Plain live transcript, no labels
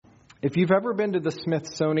If you've ever been to the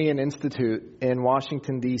Smithsonian Institute in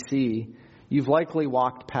Washington, D.C., you've likely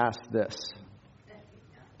walked past this.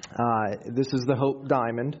 This is the Hope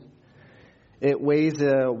Diamond. It weighs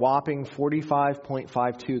a whopping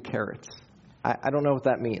 45.52 carats. I don't know what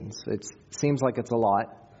that means. It seems like it's a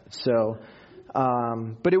lot.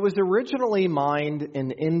 But it was originally mined in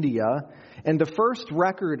India, and the first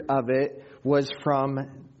record of it was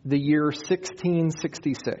from the year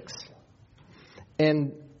 1666.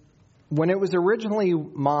 And when it was originally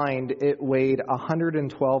mined, it weighed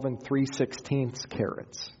 112 3/16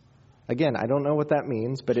 carats. Again, I don't know what that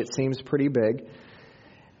means, but it seems pretty big.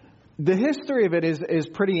 The history of it is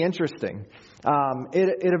pretty interesting.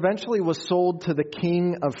 It eventually was sold to the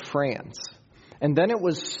King of France, and then it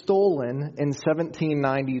was stolen in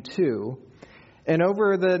 1792. And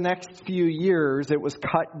over the next few years, it was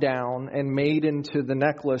cut down and made into the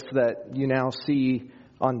necklace that you now see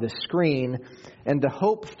on the screen. And the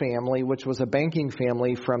Hope family, which was a banking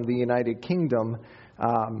family from the United Kingdom,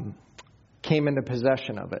 came into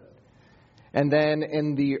possession of it. And then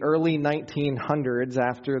in the early 1900s,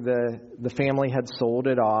 after the family had sold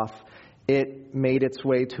it off, it made its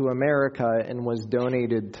way to America and was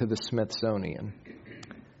donated to the Smithsonian.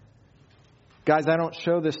 Guys, I don't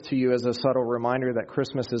show this to you as a subtle reminder that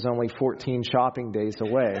Christmas is only 14 shopping days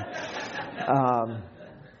away.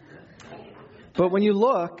 But when you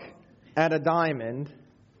look at a diamond,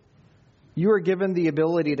 you are given the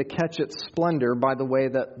ability to catch its splendor by the way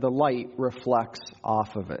that the light reflects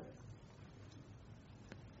off of it.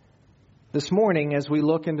 This morning, as we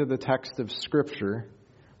look into the text of Scripture,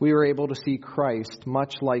 we are able to see Christ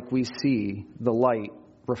much like we see the light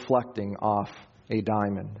reflecting off a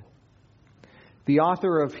diamond. The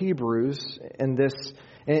author of Hebrews, in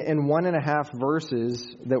 1.5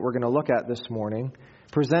 verses that we're going to look at this morning,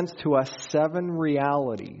 presents to us 7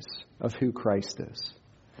 realities of who Christ is.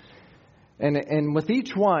 And with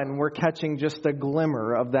each one, we're catching just a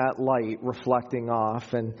glimmer of that light reflecting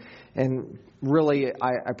off. And really,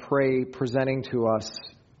 I pray, presenting to us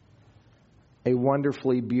a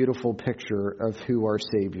wonderfully beautiful picture of who our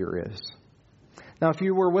Savior is. Now, if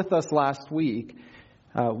you were with us last week,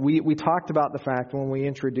 we talked about the fact when we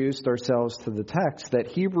introduced ourselves to the text that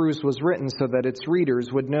Hebrews was written so that its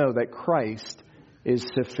readers would know that Christ is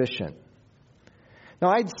sufficient. Now,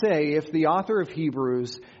 I'd say if the author of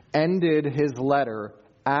Hebrews ended his letter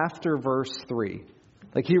after verse 3,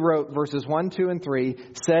 like he wrote verses 1, 2, and 3,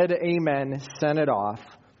 said amen, sent it off,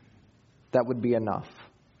 that would be enough.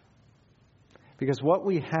 Because what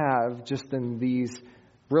we have just in these,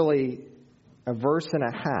 really a verse and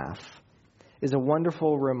a half, is a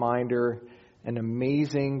wonderful reminder, an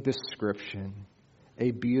amazing description,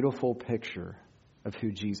 a beautiful picture of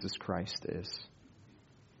who Jesus Christ is.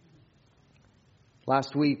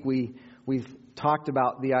 Last week, we've talked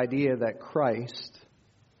about the idea that Christ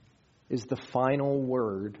is the final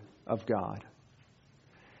word of God.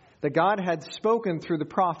 That God had spoken through the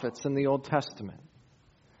prophets in the Old Testament.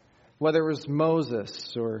 Whether it was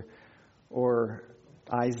Moses or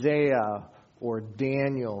Isaiah or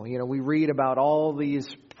Daniel. You know, we read about all these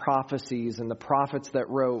prophecies and the prophets that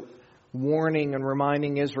wrote, warning and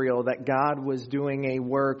reminding Israel that God was doing a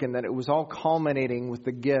work and that it was all culminating with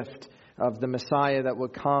the gift of the Messiah that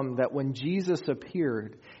would come, that when Jesus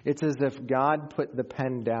appeared, it's as if God put the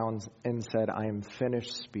pen down and said, I am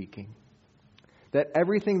finished speaking. That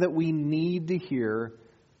everything that we need to hear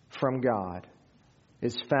from God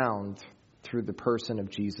is found through the person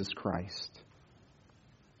of Jesus Christ.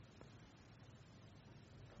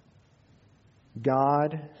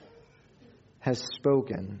 God has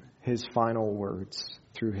spoken his final words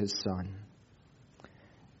through his Son.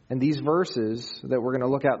 And these verses that we're going to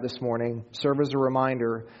look at this morning serve as a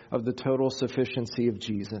reminder of the total sufficiency of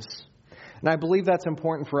Jesus. And I believe that's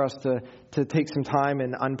important for us to take some time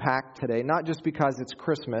and unpack today, not just because it's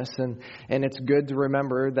Christmas and it's good to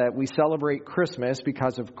remember that we celebrate Christmas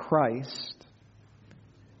because of Christ.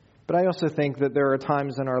 But I also think that there are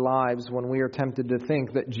times in our lives when we are tempted to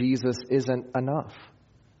think that Jesus isn't enough.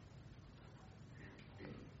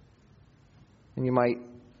 And you might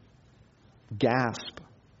gasp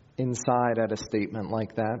inside at a statement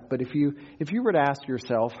like that. But if you were to ask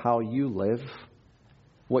yourself how you live,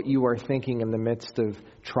 what you are thinking in the midst of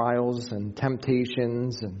trials and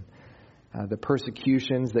temptations and the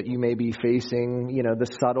persecutions that you may be facing, you know, the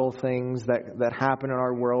subtle things that happen in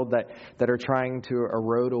our world that are trying to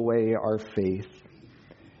erode away our faith.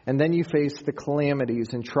 And then you face the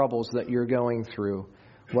calamities and troubles that you're going through,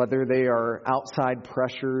 whether they are outside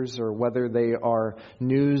pressures or whether they are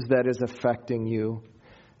news that is affecting you.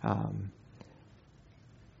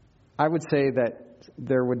 I would say that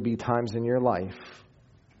there would be times in your life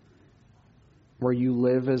where you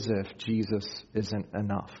live as if Jesus isn't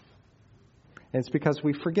enough. And it's because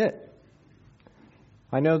we forget.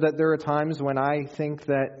 I know that there are times when I think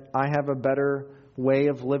that I have a better way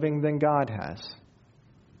of living than God has.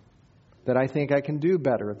 That I think I can do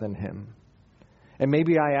better than Him. And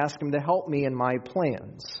maybe I ask Him to help me in my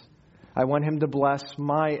plans. I want Him to bless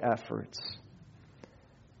my efforts.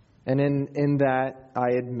 And in that,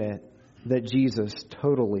 I admit that Jesus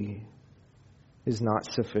totally is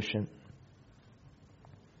not sufficient.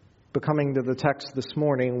 But coming to the text this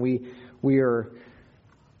morning, we are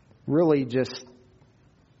really just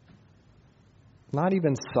not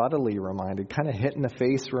even subtly reminded, kind of hit in the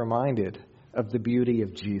face reminded of the beauty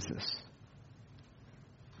of Jesus.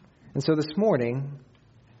 And so this morning,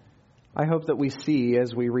 I hope that we see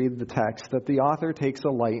as we read the text that the author takes a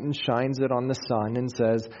light and shines it on the sun and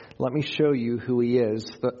says, let me show you who He is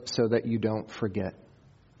so that you don't forget.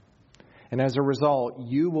 And as a result,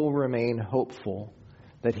 you will remain hopeful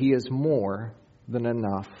that He is more than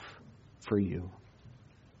enough for you.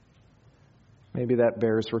 Maybe that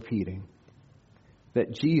bears repeating.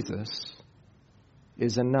 That Jesus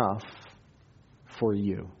is enough for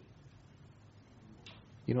you.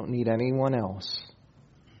 You don't need anyone else.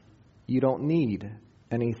 You don't need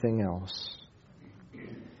anything else.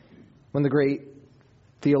 When the great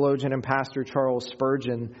theologian and pastor Charles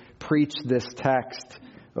Spurgeon preached this text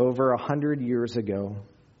over 100 years ago,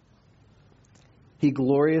 he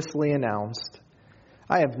gloriously announced,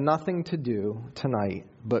 I have nothing to do tonight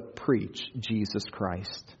but preach Jesus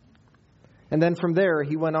Christ. And then from there,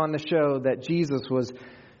 he went on to show that Jesus was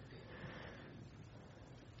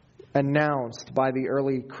announced by the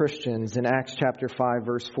early Christians in Acts chapter 5,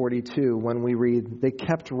 verse 42, when we read, they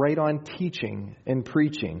kept right on teaching and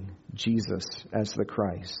preaching Jesus as the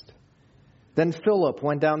Christ. Then Philip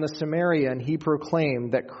went down to Samaria and he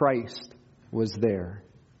proclaimed that Christ was there.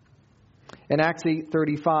 In Acts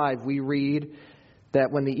 8:35, we read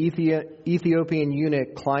that when the Ethiopian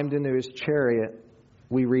eunuch climbed into his chariot,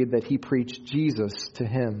 we read that he preached Jesus to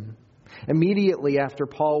him. Immediately after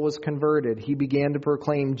Paul was converted, he began to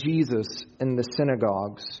proclaim Jesus in the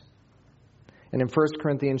synagogues. And in 1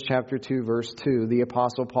 Corinthians chapter 2, verse 2, the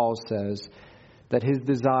Apostle Paul says that his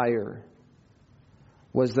desire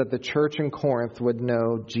was that the church in Corinth would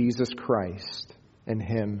know Jesus Christ and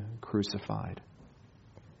Him crucified.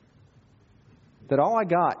 That all I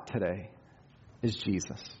got today is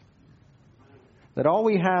Jesus. That all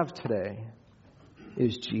we have today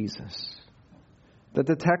is Jesus. That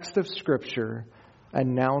the text of Scripture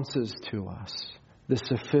announces to us the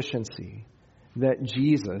sufficiency that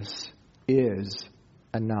Jesus is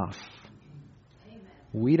enough. Amen.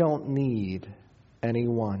 We don't need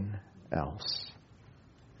anyone else.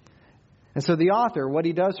 And so the author, what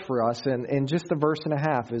he does for us in just a verse and a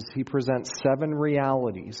half is he presents 7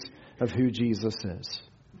 realities of who Jesus is.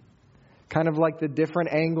 Kind of like the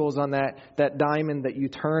different angles on that diamond that you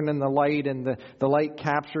turn in the light and the light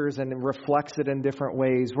captures and reflects it in different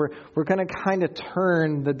ways. We're going to kind of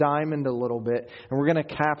turn the diamond a little bit and we're going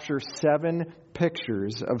to capture 7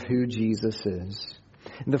 pictures of who Jesus is.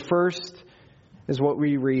 And the first is what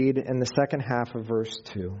we read in the second half of verse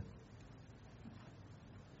 2.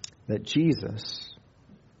 That Jesus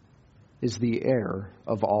is the heir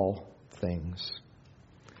of all things.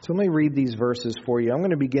 So let me read these verses for you. I'm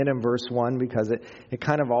going to begin in verse 1 because it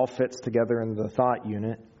kind of all fits together in the thought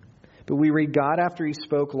unit. But we read, God, after He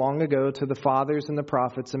spoke long ago to the fathers and the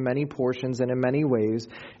prophets in many portions and in many ways,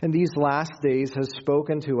 in these last days has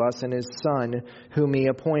spoken to us in His Son, whom He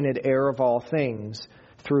appointed heir of all things,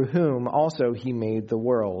 through whom also He made the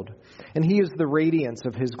world. And He is the radiance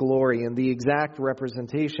of His glory and the exact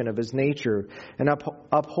representation of His nature, and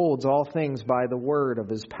upholds all things by the word of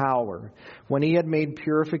His power. When He had made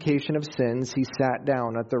purification of sins, He sat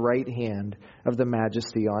down at the right hand of the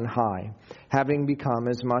Majesty on high, having become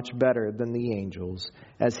as much better than the angels,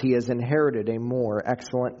 as He has inherited a more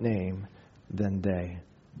excellent name than they.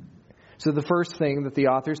 So the first thing that the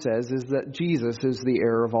author says is that Jesus is the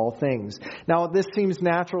heir of all things. Now, this seems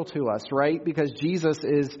natural to us, right? Because Jesus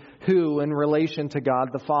is who in relation to God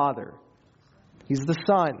the Father? He's the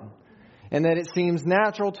Son. And that it seems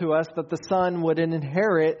natural to us that the Son would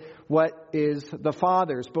inherit what is the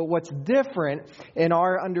Father's. But what's different in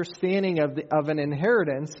our understanding of an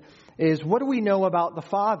inheritance is, what do we know about the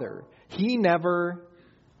Father? He never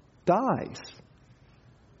dies.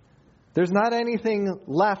 There's not anything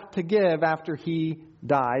left to give after He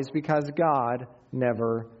dies because God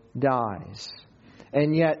never dies.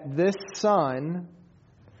 And yet this Son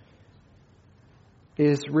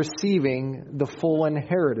is receiving the full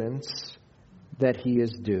inheritance that He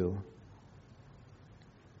is due.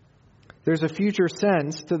 There's a future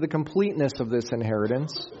sense to the completeness of this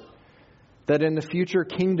inheritance. That in the future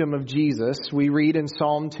kingdom of Jesus, we read in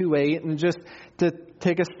Psalm 2:8, and just to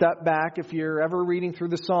take a step back, if you're ever reading through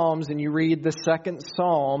the Psalms and you read the second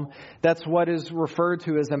Psalm, that's what is referred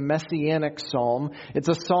to as a messianic psalm. It's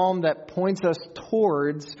a psalm that points us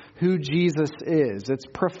towards who Jesus is. It's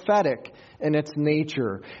prophetic in its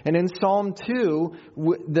nature. And in Psalm 2,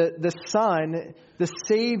 the Son, the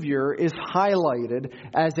Savior, is highlighted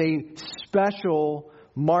as a special,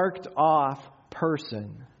 marked off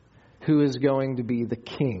person who is going to be the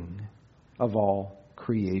King of all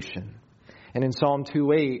creation. And in Psalm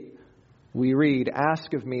 2:8, we read,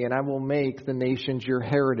 "Ask of me, and I will make the nations your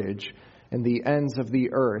heritage, and the ends of the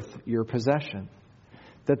earth your possession."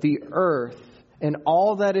 That the earth and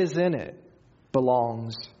all that is in it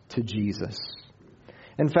belongs to Jesus.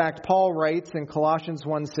 In fact, Paul writes in Colossians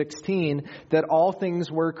 1:16 that all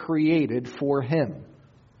things were created for Him.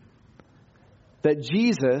 That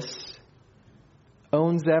Jesus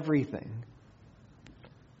owns everything.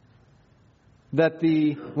 That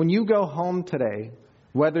when you go home today,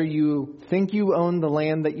 whether you think you own the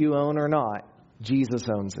land that you own or not, Jesus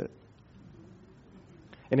owns it.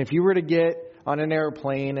 And if you were to get on an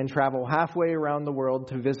airplane and travel halfway around the world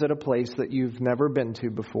to visit a place that you've never been to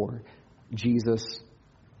before, Jesus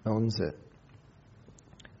owns it.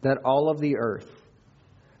 That all of the earth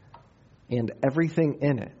and everything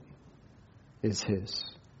in it is His.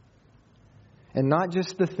 And not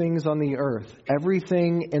just the things on the earth.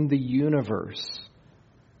 Everything in the universe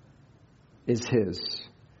is His.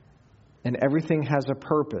 And everything has a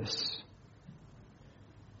purpose.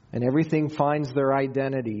 And everything finds their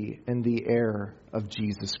identity in the heir of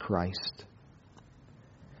Jesus Christ.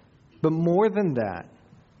 But more than that,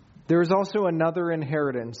 there is also another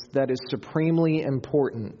inheritance that is supremely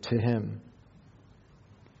important to Him.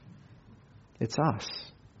 It's us.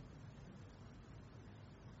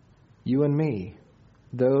 You and me,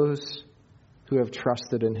 those who have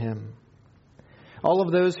trusted in Him. All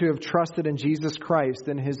of those who have trusted in Jesus Christ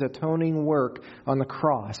and His atoning work on the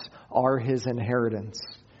cross are His inheritance.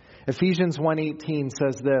 Ephesians 1:18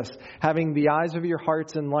 says this, "Having the eyes of your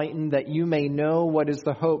hearts enlightened, that you may know what is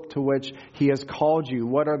the hope to which He has called you,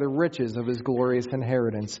 what are the riches of His glorious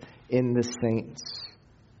inheritance in the saints."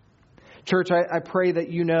 Church, I pray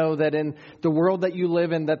that you know that in the world that you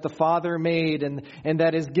live in, that the Father made and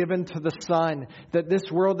that is given to the Son, that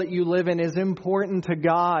this world that you live in is important to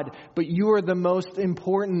God, but you are the most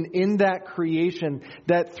important in that creation,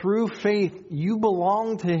 that through faith you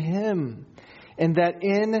belong to Him, and that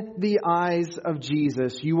in the eyes of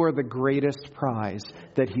Jesus you are the greatest prize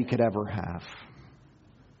that He could ever have.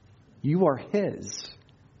 You are His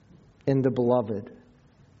in the beloved.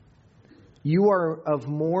 You are of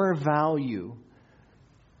more value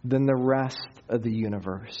than the rest of the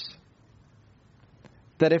universe.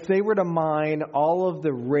 That if they were to mine all of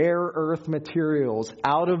the rare earth materials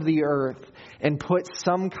out of the earth and put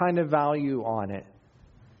some kind of value on it,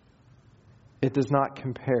 it does not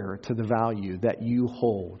compare to the value that you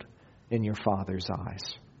hold in your Father's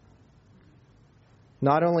eyes.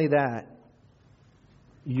 Not only that,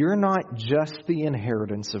 you're not just the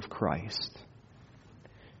inheritance of Christ,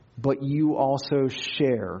 but you also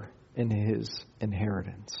share in His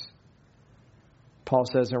inheritance. Paul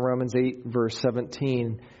says in Romans 8, verse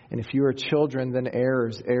 17, "And if you are children, then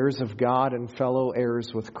heirs, heirs of God and fellow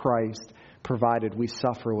heirs with Christ, provided we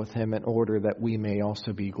suffer with Him in order that we may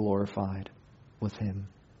also be glorified with Him."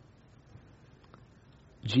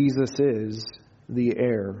 Jesus is the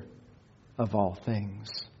heir of all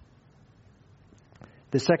things.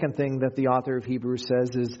 The second thing that the author of Hebrews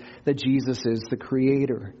says is that Jesus is the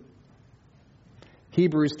Creator.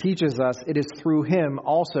 Hebrews teaches us it is through Him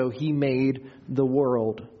also He made the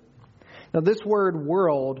world. Now this word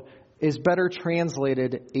world is better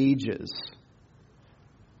translated ages.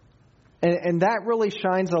 And that really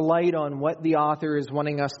shines a light on what the author is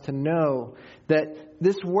wanting us to know. That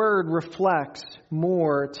this word reflects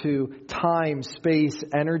more to time, space,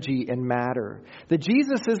 energy, and matter. That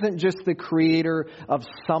Jesus isn't just the creator of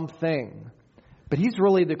something, but He's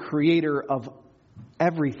really the creator of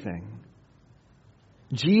everything.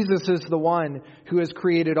 Jesus is the one who has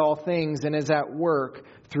created all things and is at work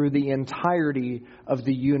through the entirety of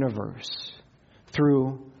the universe.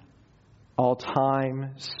 Through all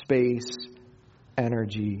time, space,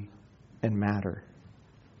 energy, and matter.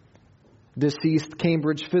 Deceased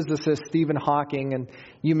Cambridge physicist Stephen Hawking, and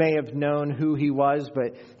you may have known who he was,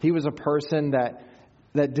 but he was a person that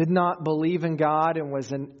did not believe in God and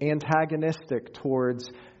was antagonistic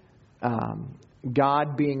towards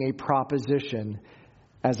God being a proposition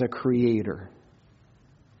as a creator.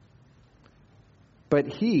 But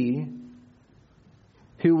he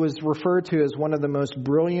who was referred to as one of the most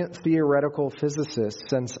brilliant theoretical physicists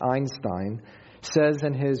since Einstein, says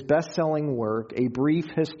in his best-selling work, A Brief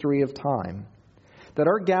History of Time, that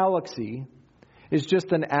our galaxy is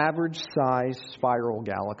just an average-sized spiral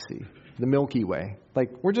galaxy, the Milky Way.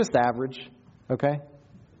 Like, we're just average, okay?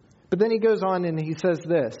 But then he goes on and he says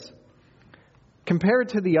this, compared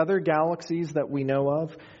to the other galaxies that we know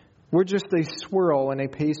of, we're just a swirl in a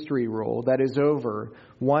pastry roll that is over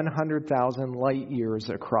 100,000 light years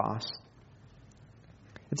across.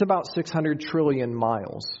 It's about 600 trillion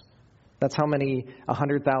miles. That's how many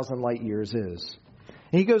 100,000 light years is.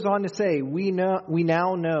 And he goes on to say, we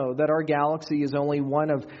now know that our galaxy is only one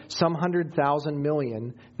of some 100,000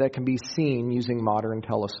 million that can be seen using modern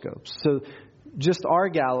telescopes. So just our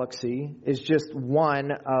galaxy is just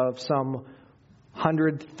one of some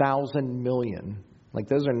 100,000 million. Like,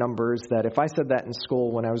 those are numbers that if I said that in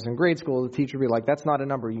school when I was in grade school, the teacher would be like, that's not a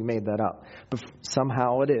number, you made that up. But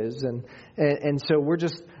somehow it is. And so we're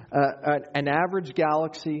just an average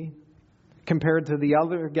galaxy compared to the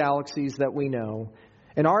other galaxies that we know.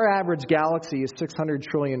 And our average galaxy is 600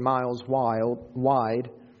 trillion miles wide.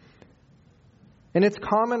 And it's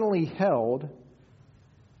commonly held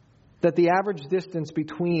that the average distance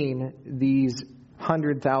between these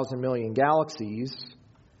 100,000 million galaxies,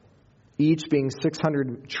 each being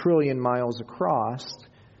 600 trillion miles across,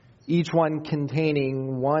 each one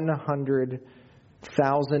containing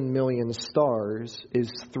 100,000 million stars,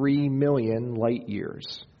 is 3 million light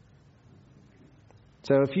years.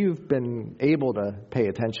 So if you've been able to pay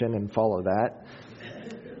attention and follow that,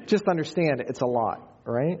 just understand it's a lot,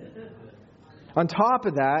 right? On top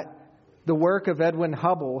of that, the work of Edwin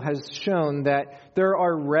Hubble has shown that there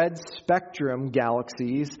are red spectrum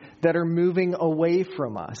galaxies that are moving away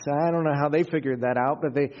from us. I don't know how they figured that out,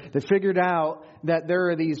 but they figured out that there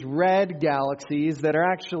are these red galaxies that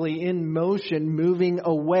are actually in motion, moving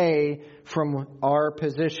away from our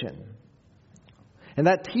position. And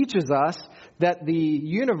that teaches us that the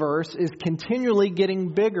universe is continually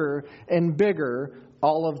getting bigger and bigger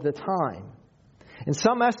all of the time. And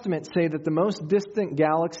some estimates say that the most distant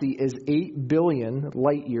galaxy is 8 billion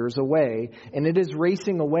light years away, and it is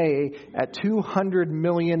racing away at 200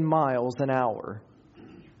 million miles an hour.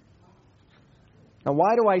 Now,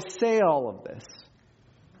 why do I say all of this?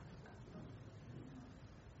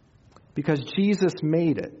 Because Jesus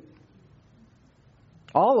made it.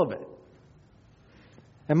 All of it.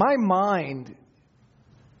 And my mind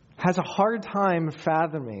has a hard time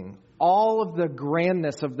fathoming all of the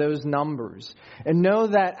grandness of those numbers, and know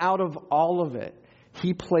that out of all of it,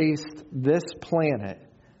 He placed this planet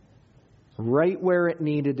right where it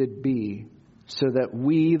needed to be so that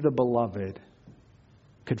we, the beloved,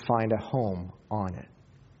 could find a home on it.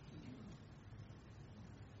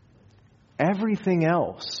 Everything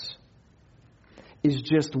else is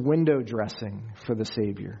just window dressing for the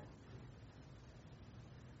Savior.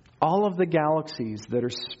 All of the galaxies that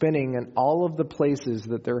are spinning and all of the places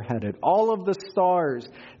that they're headed, all of the stars,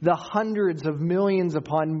 the hundreds of millions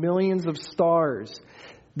upon millions of stars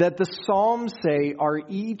that the Psalms say are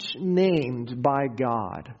each named by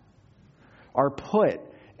God, are put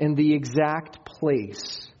in the exact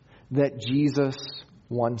place that Jesus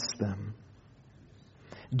wants them.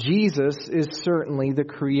 Jesus is certainly the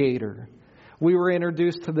creator. We were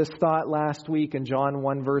introduced to this thought last week in John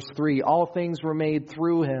 1 verse 3. All things were made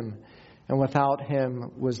through Him, and without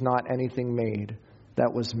Him was not anything made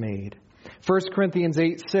that was made. 1 Corinthians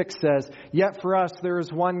 8:6 says, Yet for us there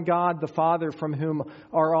is one God, the Father, from whom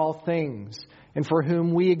are all things, and for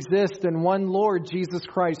whom we exist, and one Lord, Jesus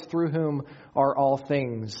Christ, through whom are all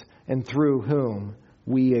things, and through whom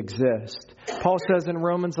we exist. Paul says in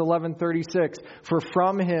Romans 11:36, For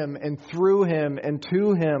from Him and through Him and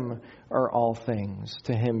to Him are all things.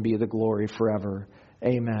 To Him be the glory forever.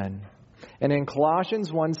 Amen. And in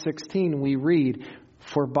Colossians 1:16 we read,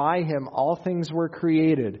 For by Him all things were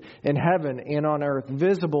created, in heaven and on earth,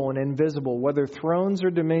 visible and invisible, whether thrones or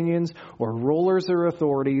dominions or rulers or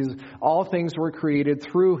authorities, all things were created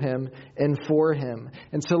through Him and for Him.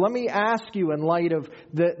 And so let me ask you, in light of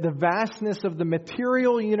the vastness of the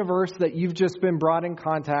material universe that you've just been brought in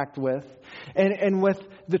contact with, and with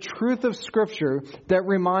the truth of Scripture that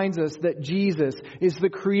reminds us that Jesus is the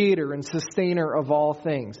creator and sustainer of all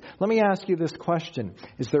things. Let me ask you this question.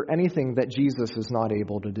 Is there anything that Jesus is not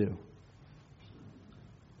able to do?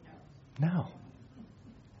 No.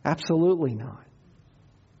 Absolutely not.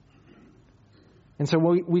 And so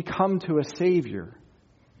we come to a Savior,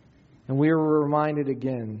 and we are reminded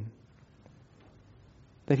again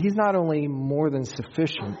that He's not only more than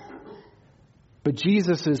sufficient, but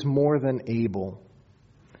Jesus is more than able.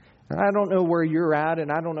 I don't know where you're at,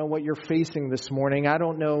 and I don't know what you're facing this morning. I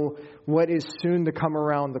don't know what is soon to come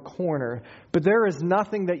around the corner. But there is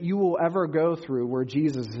nothing that you will ever go through where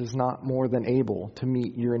Jesus is not more than able to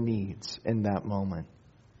meet your needs in that moment.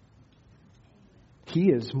 He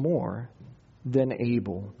is more than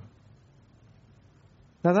able.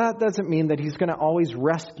 Now, that doesn't mean that He's going to always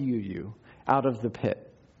rescue you out of the pit.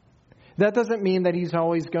 That doesn't mean that He's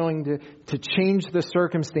always going to change the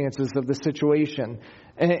circumstances of the situation.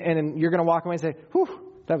 And you're going to walk away and say, whew,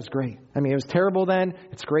 that was great. I mean, it was terrible then.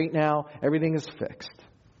 It's great now. Everything is fixed.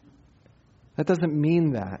 That doesn't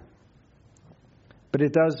mean that. But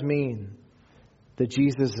it does mean that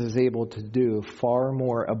Jesus is able to do far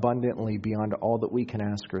more abundantly beyond all that we can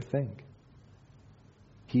ask or think.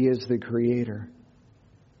 He is the Creator.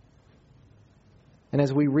 And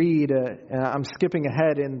as we read, I'm skipping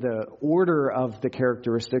ahead in the order of the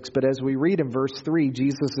characteristics, but as we read in verse 3,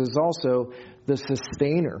 Jesus is also the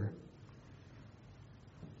sustainer.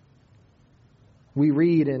 We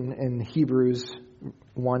read in Hebrews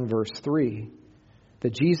 1 verse 3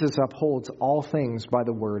 that Jesus upholds all things by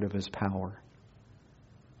the word of His power.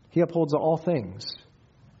 He upholds all things.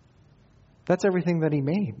 That's everything that He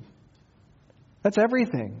made. That's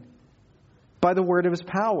everything by the word of His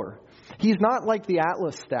power. He's not like the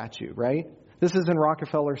Atlas statue, right? This is in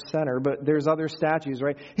Rockefeller Center, but there's other statues,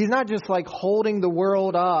 right? He's not just like holding the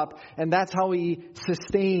world up and that's how He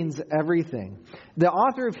sustains everything. The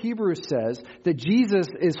author of Hebrews says that Jesus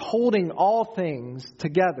is holding all things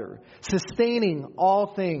together, sustaining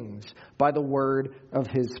all things by the word of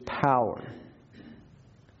His power.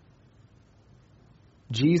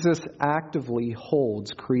 Jesus actively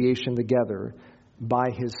holds creation together by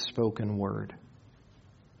His spoken word.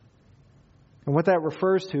 And what that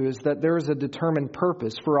refers to is that there is a determined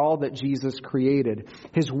purpose for all that Jesus created.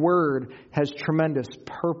 His word has tremendous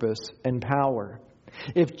purpose and power.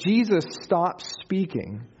 If Jesus stopped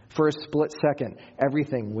speaking for a split second,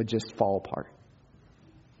 everything would just fall apart.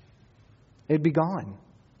 It'd be gone.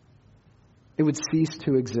 It would cease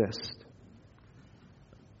to exist.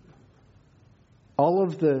 All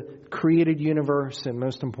of the created universe, and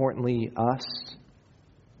most importantly us,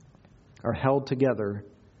 are held together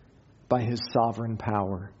by His sovereign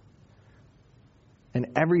power. And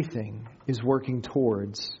everything is working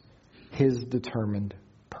towards His determined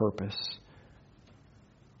purpose.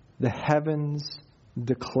 The heavens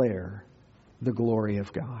declare the glory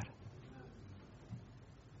of God.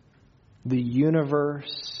 The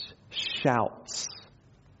universe shouts,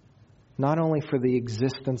 not only for the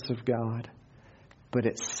existence of God, but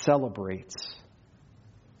it celebrates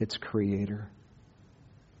its Creator.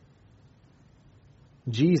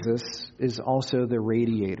 Jesus is also the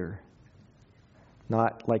radiator,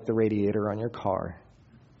 not like the radiator on your car.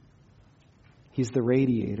 He's the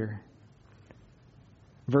radiator.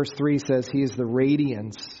 Verse 3 says He is the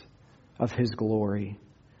radiance of His glory.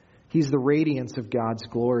 He's the radiance of God's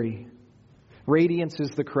glory. Radiance is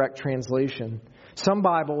the correct translation. Some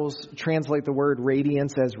Bibles translate the word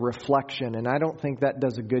radiance as reflection, and I don't think that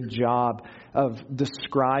does a good job of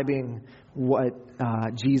describing what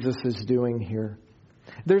Jesus is doing here.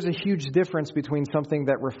 There's a huge difference between something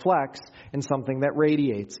that reflects and something that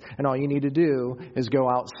radiates. And all you need to do is go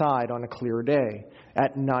outside on a clear day.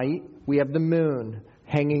 At night, we have the moon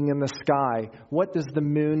hanging in the sky. What does the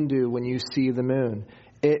moon do when you see the moon?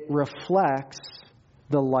 It reflects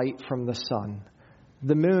the light from the sun.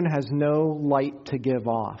 The moon has no light to give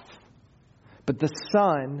off. But the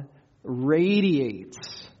sun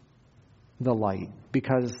radiates the light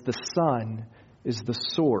because the sun is the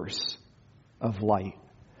source of light.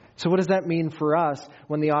 So what does that mean for us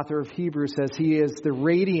when the author of Hebrews says He is the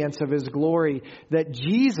radiance of His glory? That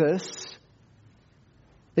Jesus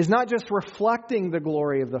is not just reflecting the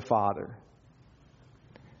glory of the Father.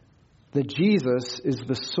 That Jesus is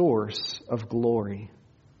the source of glory.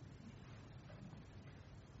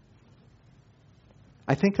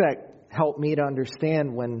 I think that helped me to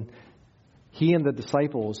understand when He and the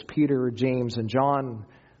disciples, Peter, James, and John,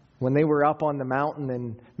 when they were up on the mountain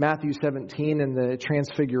in Matthew 17 in the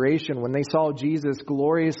Transfiguration, when they saw Jesus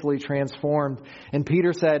gloriously transformed, and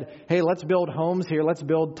Peter said, hey, let's build homes here. Let's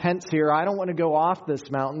build tents here. I don't want to go off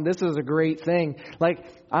this mountain. This is a great thing.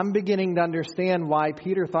 I'm beginning to understand why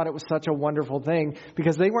Peter thought it was such a wonderful thing,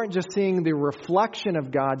 because they weren't just seeing the reflection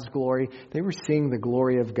of God's glory. They were seeing the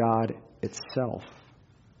glory of God itself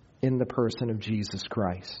in the person of Jesus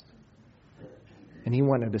Christ. And He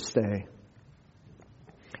wanted to stay.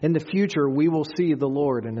 In the future, we will see the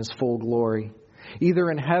Lord in His full glory, either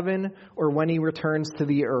in heaven or when He returns to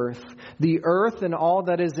the earth. The earth and all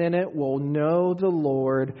that is in it will know the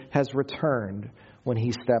Lord has returned when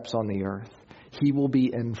He steps on the earth. He will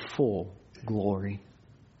be in full glory.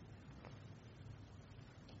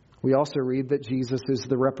 We also read that Jesus is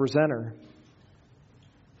the representer.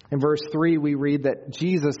 In verse 3, we read that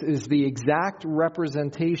Jesus is the exact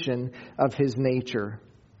representation of his nature.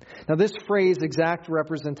 Now, this phrase, exact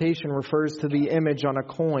representation, refers to the image on a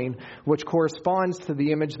coin, which corresponds to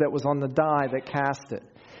the image that was on the die that cast it.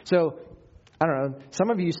 So, I don't know,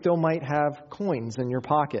 some of you still might have coins in your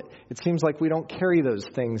pocket. It seems like we don't carry those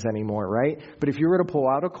things anymore, right? But if you were to pull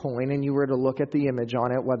out a coin and you were to look at the image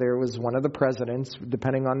on it, whether it was one of the presidents,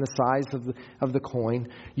 depending on the size of the coin,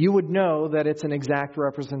 you would know that it's an exact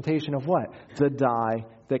representation of what? The die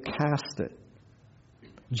that cast it.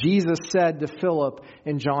 Jesus said to Philip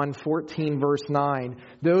in John 14, verse 9,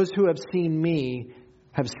 "Those who have seen me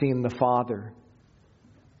have seen the Father."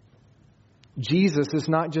 Jesus is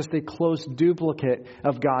not just a close duplicate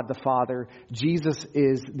of God the Father. Jesus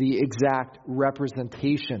is the exact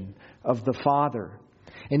representation of the Father.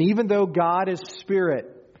 And even though God is spirit,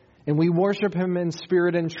 and we worship him in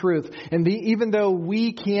spirit and truth, and even though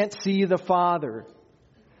we can't see the Father,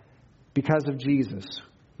 because of Jesus,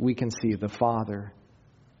 we can see the Father.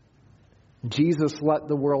 Jesus let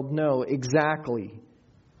the world know exactly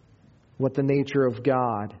what the nature of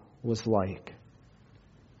God was like.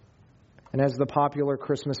 And as the popular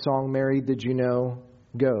Christmas song, "Mary, Did You Know?"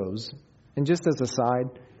 goes, and just as a side,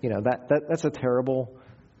 that's a terrible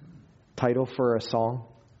title for a song.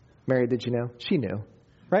 "Mary, did you know?" She knew,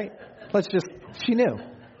 right? She knew.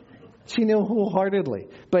 She knew wholeheartedly.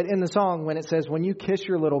 But in the song, when it says, "When you kiss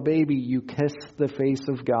your little baby, you kiss the face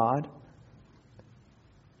of God,"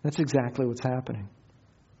 that's exactly what's happening.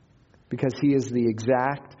 Because he is the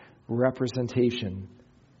exact representation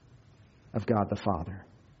of God the Father.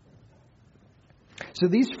 So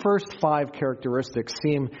these first 5 characteristics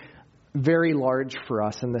seem very large for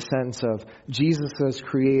us in the sense of Jesus as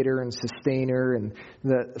creator and sustainer and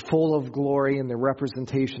the full of glory and the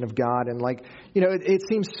representation of God. And it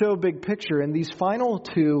seems so big picture. And these final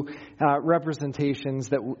 2 representations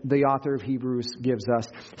that the author of Hebrews gives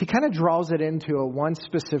us, he kind of draws it into one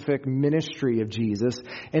specific ministry of Jesus.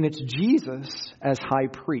 And it's Jesus as high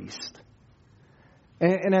priest.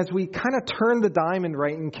 And as we kind of turn the diamond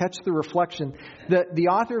right and catch the reflection, the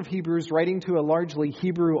author of Hebrews, writing to a largely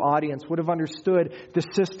Hebrew audience, would have understood the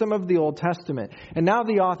system of the Old Testament. And now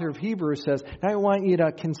the author of Hebrews says, I want you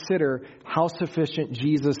to consider how sufficient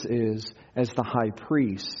Jesus is as the high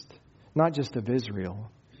priest, not just of Israel,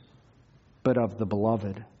 but of the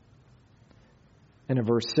beloved. And in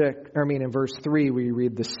verse 3, we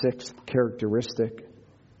read the 6th characteristic,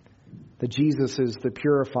 that Jesus is the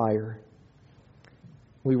purifier.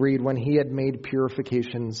 We read, when he had made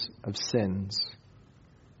purifications of sins.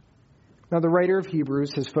 Now, the writer of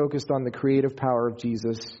Hebrews has focused on the creative power of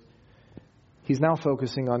Jesus. He's now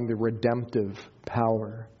focusing on the redemptive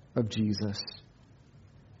power of Jesus.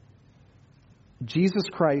 Jesus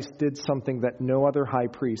Christ did something that no other high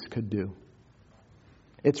priest could do.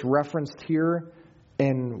 It's referenced here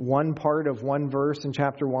in one part of one verse in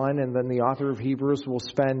chapter 1, and then the author of Hebrews will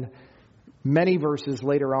spend many verses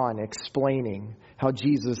later on explaining how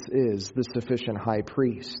Jesus is the sufficient high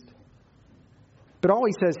priest. But all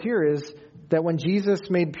he says here is that when Jesus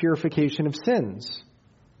made purification of sins,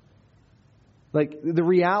 the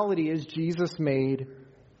reality is Jesus made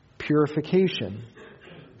purification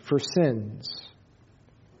for sins.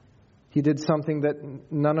 He did something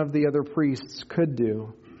that none of the other priests could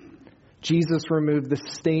do. Jesus removed the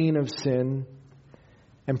stain of sin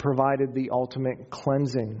and provided the ultimate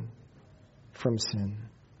cleansing from sin.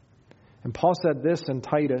 And Paul said this in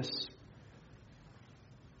Titus,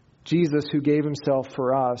 Jesus, who gave himself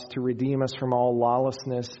for us to redeem us from all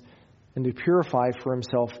lawlessness and to purify for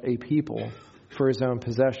himself a people for his own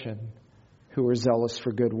possession, who are zealous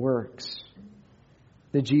for good works.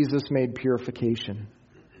 That Jesus made purification.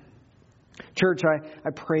 Church,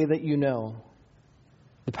 I pray that you know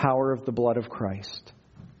the power of the blood of Christ,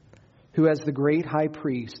 who as the great high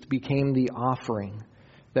priest became the offering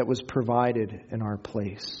that was provided in our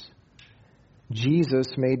place. Jesus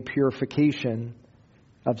made purification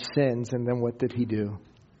of sins, and then what did he do?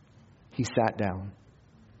 He sat down.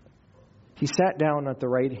 He sat down at the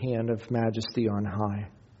right hand of majesty on high.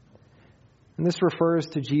 And this refers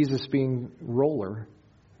to Jesus being ruler,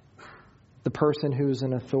 the person who is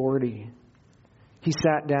in authority. He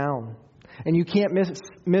sat down. And you can't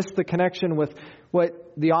miss the connection with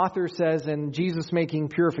what the author says in Jesus making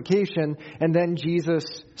purification and then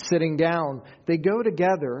Jesus sitting down. They go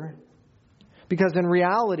together because in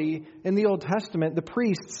reality, in the Old Testament, the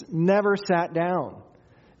priests never sat down.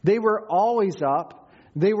 They were always up.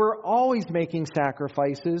 They were always making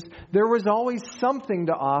sacrifices. There was always something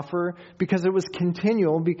to offer because it was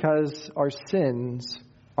continual, because our sins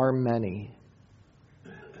are many.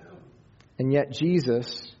 And yet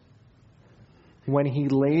Jesus, when he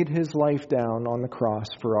laid his life down on the cross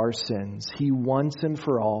for our sins, he once and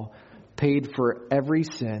for all paid for every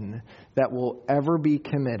sin that will ever be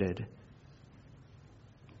committed.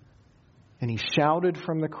 And he shouted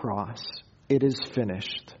from the cross, "It is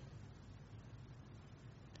finished."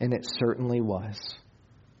 And it certainly was.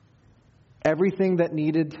 Everything that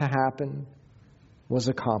needed to happen was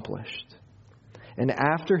accomplished. And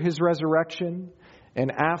after his resurrection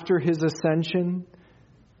and after his ascension,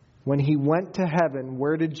 when he went to heaven,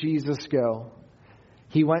 where did Jesus go?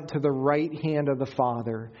 He went to the right hand of the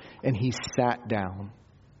Father and he sat down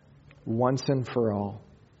once and for all.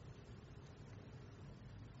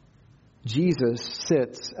 Jesus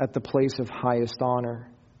sits at the place of highest honor.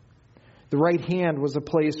 The right hand was a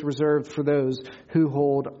place reserved for those who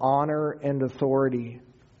hold honor and authority.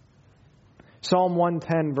 Psalm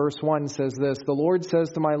 110 verse 1 says this, "The Lord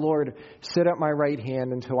says to my Lord, sit at my right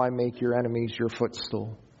hand until I make your enemies your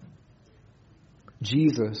footstool."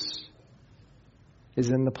 Jesus is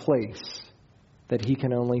in the place that he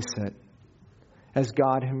can only sit as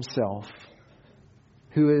God himself,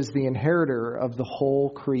 who is the inheritor of the whole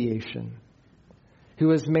creation,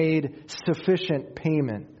 who has made sufficient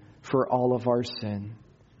payment for all of our sin.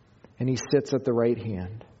 And he sits at the right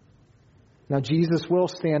hand. Now Jesus will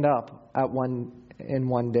stand up in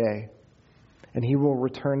one day, and he will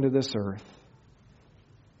return to this earth,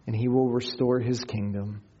 and he will restore his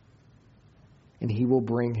kingdom, and he will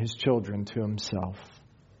bring his children to himself.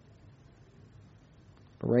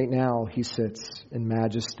 But right now he sits in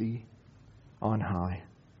majesty on high.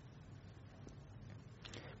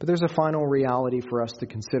 But there's a final reality for us to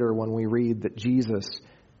consider when we read that Jesus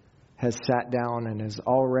has sat down and has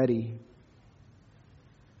already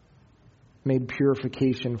made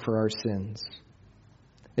purification for our sins.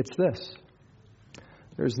 It's this: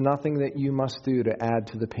 there's nothing that you must do to add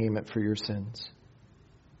to the payment for your sins.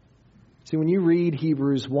 See, when you read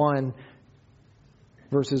Hebrews 1,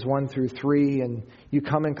 verses 1 through 3, and you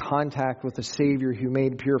come in contact with a Savior who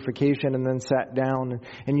made purification and then sat down,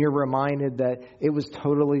 and you're reminded that it was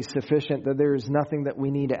totally sufficient, that there is nothing that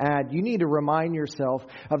we need to add. You need to remind yourself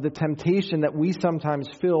of the temptation that we sometimes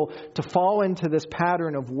feel to fall into this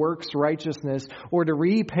pattern of works righteousness, or to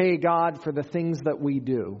repay God for the things that we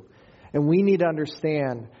do. And we need to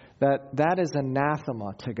understand that that is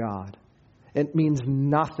anathema to God. It means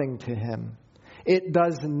nothing to him. It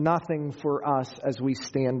does nothing for us as we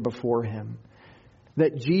stand before him.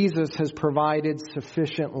 That Jesus has provided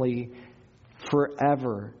sufficiently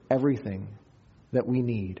forever everything that we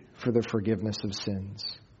need for the forgiveness of sins.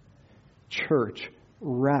 Church,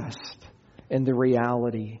 rest in the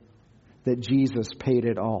reality that Jesus paid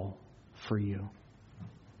it all for you.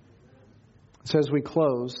 So as we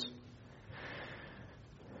close,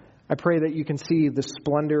 I pray that you can see the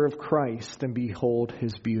splendor of Christ and behold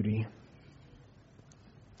his beauty.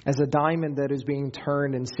 As a diamond that is being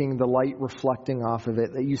turned and seeing the light reflecting off of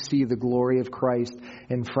it, that you see the glory of Christ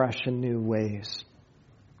in fresh and new ways.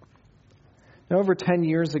 Now, over 10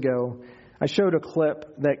 years ago, I showed a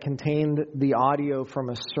clip that contained the audio from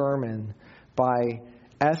a sermon by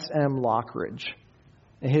S.M. Lockridge.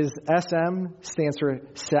 His S.M. stands for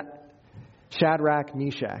Shadrach,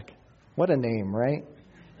 Meshach. What a name, right?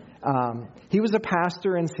 He was a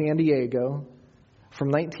pastor in San Diego from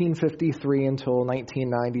 1953 until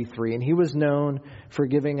 1993, and he was known for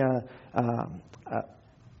giving a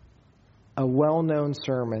well-known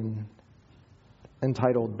sermon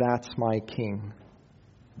entitled, "That's My King."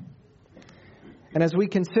 And as we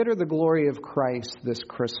consider the glory of Christ this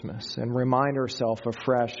Christmas and remind ourselves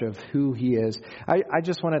afresh of who he is, I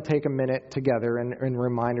just want to take a minute together and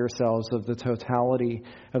remind ourselves of the totality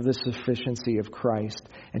of the sufficiency of Christ.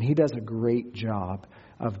 And he does a great job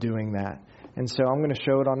of doing that. And so I'm going to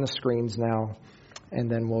show it on the screens now,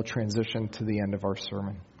 and then we'll transition to the end of our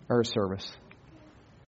sermon or service.